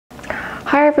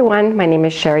Hi everyone, my name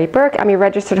is Sheri Burke. I'm a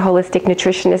registered holistic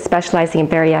nutritionist specializing in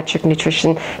bariatric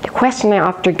nutrition. The question I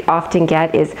often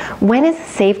get is, when is a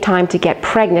safe time to get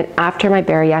pregnant after my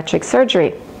bariatric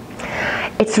surgery?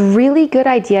 It's a really good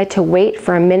idea to wait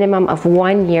for a minimum of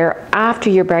 1 year after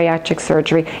your bariatric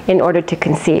surgery in order to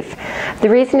conceive. The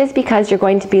reason is because you're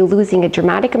going to be losing a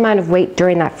dramatic amount of weight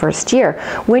during that first year.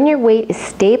 When your weight is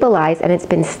stabilized and it's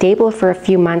been stable for a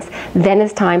few months, then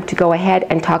it's time to go ahead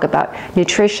and talk about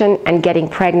nutrition and getting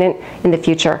pregnant in the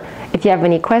future. If you have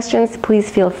any questions, please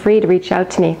feel free to reach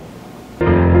out to me.